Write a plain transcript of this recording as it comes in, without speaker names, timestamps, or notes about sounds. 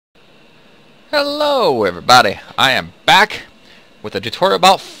Hello everybody, I am back with a tutorial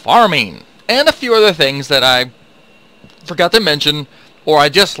about farming and a few other things that I forgot to mention or I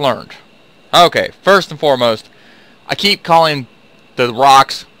just learned. Okay, first and foremost, I keep calling the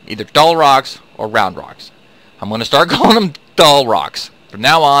rocks either dull rocks or round rocks. I'm going to start calling them dull rocks. From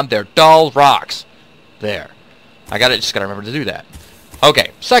now on, they're dull rocks. There. Just gotta remember to do that.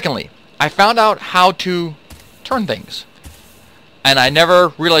 Okay, secondly, I found out how to turn things. And I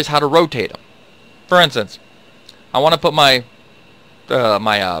never realized how to rotate them. For instance, I want to put my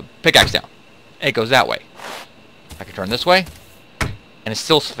pickaxe down. It goes that way. I can turn this way, and it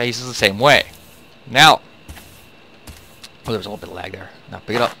still faces the same way. Now, oh, there's a little bit of lag there. Now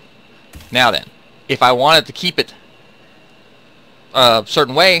pick it up. Now then, if I wanted to keep it a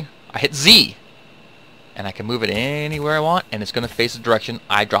certain way, I hit Z, and I can move it anywhere I want, and it's going to face the direction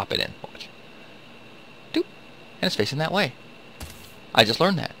I drop it in. Watch. Doop, and it's facing that way. I just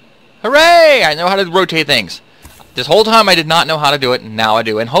learned that. Hooray! I know how to rotate things. This whole time I did not know how to do it, and now I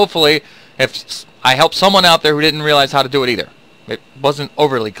do. And hopefully, if I help someone out there who didn't realize how to do it either. It wasn't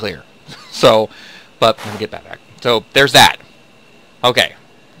overly clear. So, but let me get that back. So, there's that. Okay.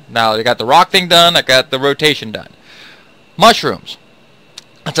 Now, I got the rock thing done. I got the rotation done. Mushrooms.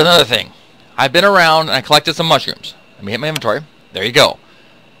 That's another thing. I've been around, and I collected some mushrooms. Let me hit my inventory. There you go.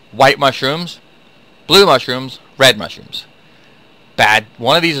 White mushrooms, blue mushrooms, red mushrooms. Bad.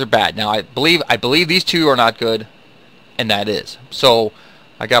 One of these are bad. Now I believe these two are not good, and that is. So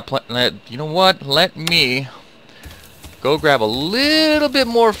I got you know what? Let me go grab a little bit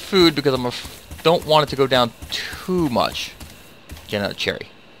more food because don't want it to go down too much. Get another cherry.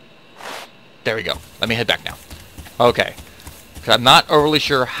 There we go. Let me head back now. Okay. Because I'm not overly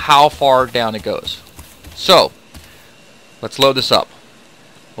sure how far down it goes. So let's load this up.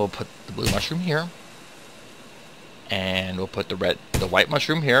 We'll put the blue mushroom here. And we'll put the white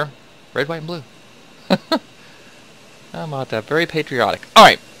mushroom here. Red, white, and blue. I'm not that very patriotic.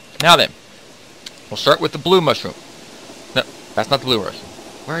 Alright, now then. We'll start with the blue mushroom. No, that's not the blue mushroom.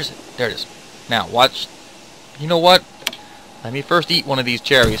 Where is it? There it is. Now, watch. You know what? Let me first eat one of these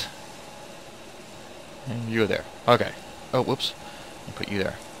cherries. And you're there. Okay. Oh, whoops. I'll put you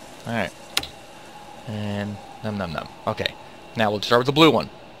there. Alright. And num num num. Okay. Now we'll start with the blue one.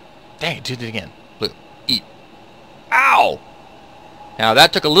 Dang it, did it again. Blue. Eat. Ow! Now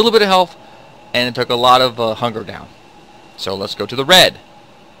that took a little bit of health, and it took a lot of hunger down. So let's go to the red.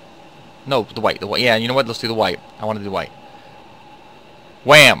 No, the white. The white. Yeah, you know what? Let's do the white. I want to do the white.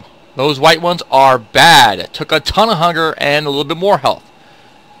 Wham! Those white ones are bad. It took a ton of hunger and a little bit more health.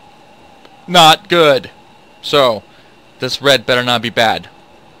 Not good. So this red better not be bad.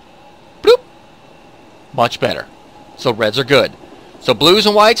 Bloop! Much better. So reds are good. So blues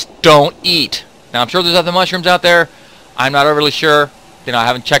and whites, don't eat. Now I'm sure there's other mushrooms out there. I'm not overly sure. You know, I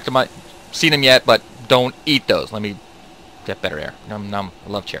haven't checked them, seen them yet, but don't eat those. Let me get better air. Num num. I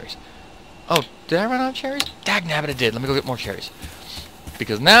love cherries. Oh, did I run out of cherries? Dagnabbit, I did. Let me go get more cherries.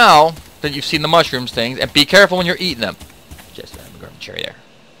 Because now that you've seen the mushrooms things, and be careful when you're eating them. Just let me grab a cherry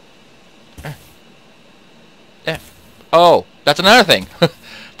there. Oh, that's another thing.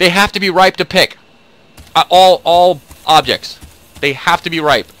 They have to be ripe to pick. All objects. They have to be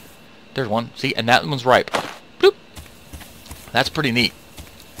ripe. There's one. See, and that one's ripe. Bloop. That's pretty neat.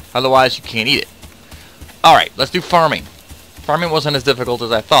 Otherwise, you can't eat it. Alright, let's do farming. Farming wasn't as difficult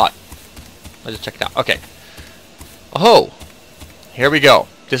as I thought. Let's just check it out. Okay. A hoe. Here we go.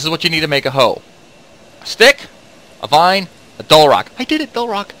 This is what you need to make a hoe. A stick, a vine, a dull rock. I did it, dull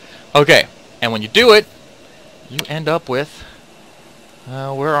rock. Okay. And when you do it, you end up with...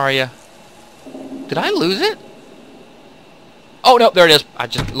 where are you? Did I lose it? Oh, no, there it is.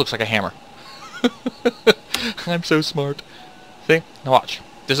 It looks like a hammer. I'm so smart. See? Now watch.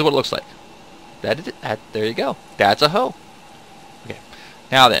 This is what it looks like. There you go. That's a hoe. Okay.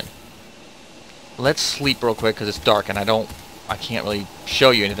 Now then. Let's sleep real quick because it's dark and I can't really show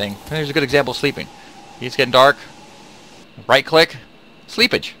you anything. Here's a good example of sleeping. It's getting dark. Right click.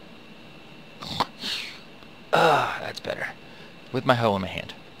 Sleepage. That's better. With my hoe in my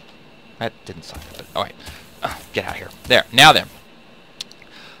hand. That didn't suck. But alright. Get out of here. There. Now then.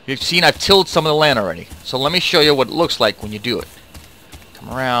 You've seen I've tilled some of the land already. So let me show you what it looks like when you do it. Come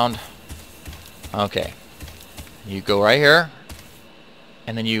around. Okay. You go right here.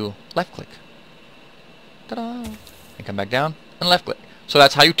 And then you left click. Ta-da! And come back down and left click. So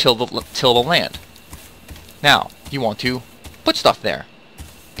that's how you till the land. Now, you want to put stuff there.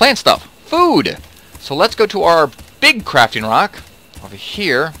 Plant stuff. Food! So let's go to our big crafting rock. Over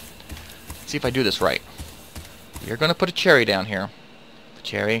here. Let's see if I do this right. You're going to put a cherry down here.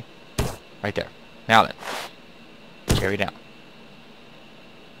 Cherry. Right there. Now then. Cherry down.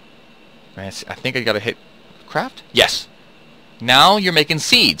 I think I gotta hit craft. Yes. Now you're making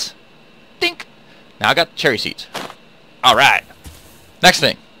seeds. Think. Now I got cherry seeds. All right. Next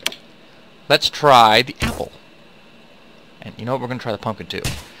thing. Let's try the apple. And you know what? We're gonna try the pumpkin too.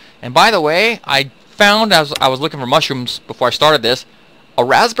 And by the way, I found as I was looking for mushrooms before I started this, a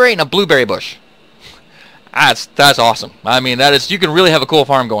raspberry and a blueberry bush. That's awesome. I mean, you can really have a cool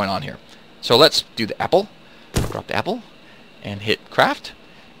farm going on here. So let's do the apple. Drop the apple and hit craft,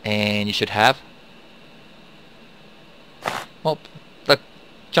 and you should have, well, the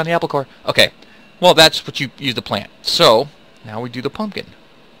Johnny Apple core. Okay, well, that's what you use to plant. So now we do the pumpkin.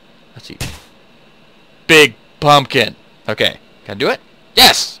 Let's see. Big pumpkin. Okay, can I do it?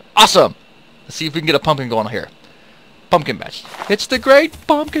 Yes, awesome. Let's see if we can get a pumpkin going on here. Pumpkin patch. It's the great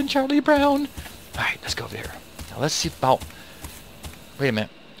pumpkin, Charlie Brown. All right, let's go over here. Now let's see about. Wait a minute.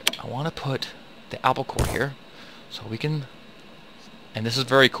 I want to put the apple core here, so we can. And this is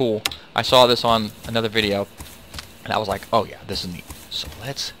very cool. I saw this on another video, and I was like, oh yeah, this is neat. So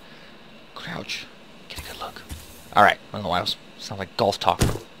let's crouch, get a good look. All right. I don't know why it sounds like golf talk.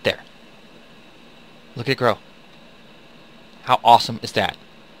 There. Look at it grow. How awesome is that?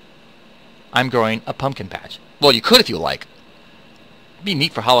 I'm growing a pumpkin patch. Well, you could if you like. It'd be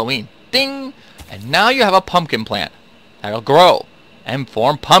neat for Halloween. Ding! And now you have a pumpkin plant that'll grow and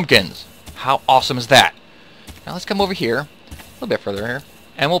form pumpkins. How awesome is that? Now let's come over here, a little bit further here,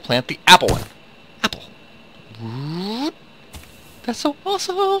 and we'll plant the apple one. Apple. That's so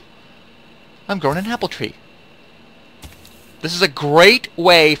awesome! I'm growing an apple tree. This is a great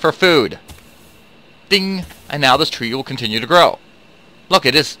way for food. Ding! And now this tree will continue to grow. Look,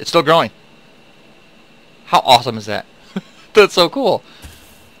 it's still growing. How awesome is that? That's so cool.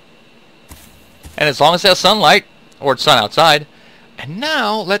 And as long as it has sunlight, or it's sun outside. And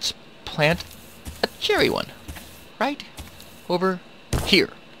now let's plant a cherry one. Right over here.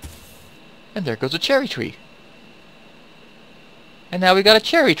 And there goes a cherry tree. And now we got a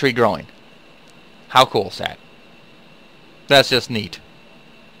cherry tree growing. How cool is that? That's just neat.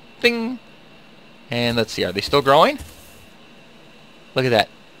 Ding! And let's see, are they still growing? Look at that.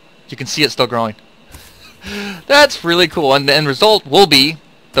 You can see it still growing. That's really cool. And the end result will be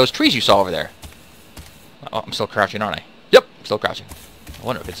those trees you saw over there. Oh, I'm still crouching, aren't I? Yep, I'm still crouching. I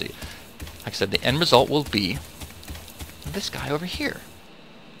wonder if I can see. Like I said, the end result will be this guy over here.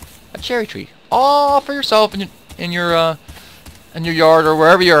 A cherry tree. All for yourself in your yard or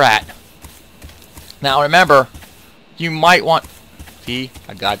wherever you're at. Now remember, you might want... See,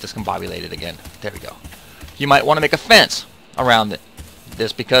 I got discombobulated again. There we go. You might want to make a fence around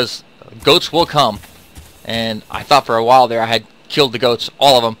this because goats will come. And I thought for a while there I had killed the goats,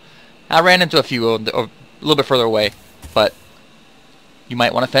 all of them. I ran into a few a little bit further away, but you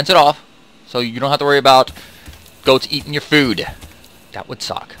might want to fence it off so you don't have to worry about goats eating your food. That would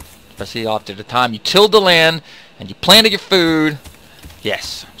suck, especially after the time you tilled the land and you planted your food.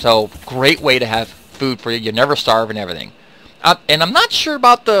 Yes, so great way to have food for you. You never starve and everything. And I'm not sure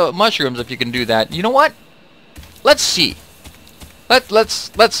about the mushrooms if you can do that. You know what? Let's see. Let's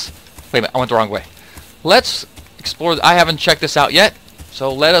wait a minute. I went the wrong way. Let's explore. I haven't checked this out yet,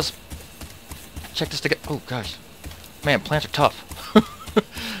 so let us check this together. Oh gosh, man, plants are tough.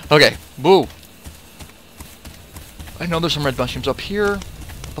 Okay, boo. I know there's some red mushrooms up here.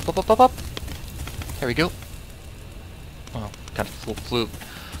 Up, up, up, up, up. There we go. Oh, kind of flew. All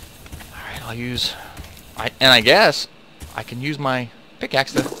right, I'll use. I guess I can use my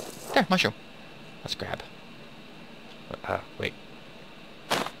pickaxe to. There, mushroom. Let's grab. Wait.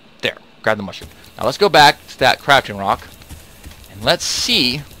 There, grab the mushroom. Now let's go back to that crafting rock, and let's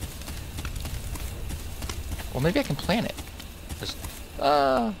see. Well, maybe I can plant it. Just,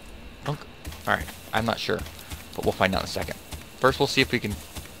 all right, I'm not sure, but we'll find out in a second. First, we'll see if we can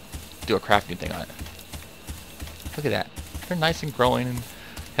do a crafting thing on it. Look at that. They're nice and growing,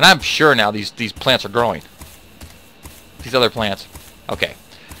 and I'm sure now these plants are growing. These other plants. Okay,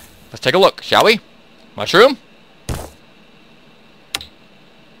 let's take a look, shall we? Mushroom.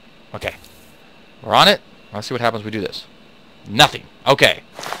 Okay, we're on it. Let's see what happens when we do this. Nothing. Okay,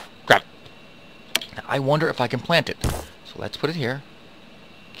 grab it. Now, I wonder if I can plant it. So let's put it here.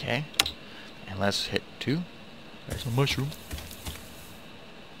 Okay, and let's hit 2. There's a mushroom.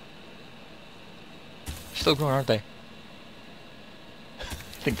 Still growing, aren't they?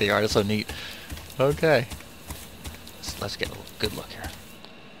 I think they are. That's so neat. Okay, let's get a good look here.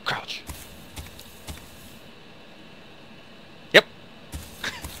 Crouch. Yep.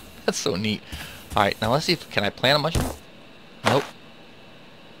 That's so neat. Alright, now let's see if... Can I plant a mushroom? Nope.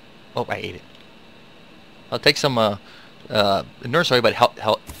 Oh, I ate it. I'll take some nursery, but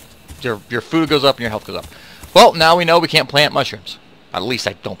your food goes up and your health goes up. Well, now we know we can't plant mushrooms. At least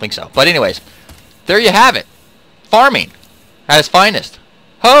I don't think so. But anyways, there you have it. Farming at its finest.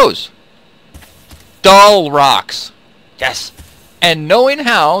 Hose. Dull rocks. Yes. And knowing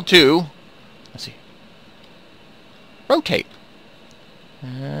how to, let's see, rotate.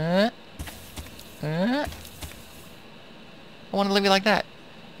 I want to leave it like that.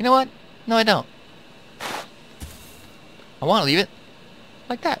 You know what? No, I don't. I want to leave it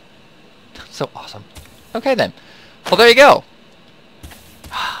like that. So awesome. Okay then. Well, there you go.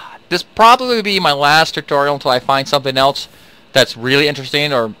 This probably will be my last tutorial until I find something else that's really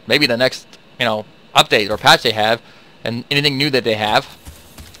interesting, or maybe the next, update or patch they have, and anything new that they have.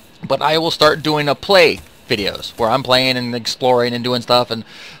 But I will start doing a play videos where I'm playing and exploring and doing stuff, and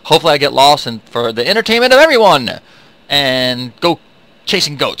hopefully I get lost and for the entertainment of everyone, and go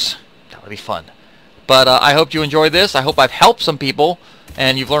chasing goats. That would be fun. But I hope you enjoyed this. I hope I've helped some people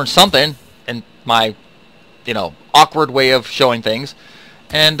and you've learned something in my awkward way of showing things.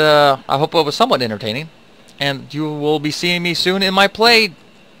 And I hope it was somewhat entertaining. And you will be seeing me soon in my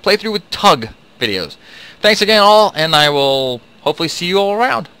playthrough with TUG videos. Thanks again all, and I will hopefully see you all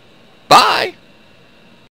around. Bye!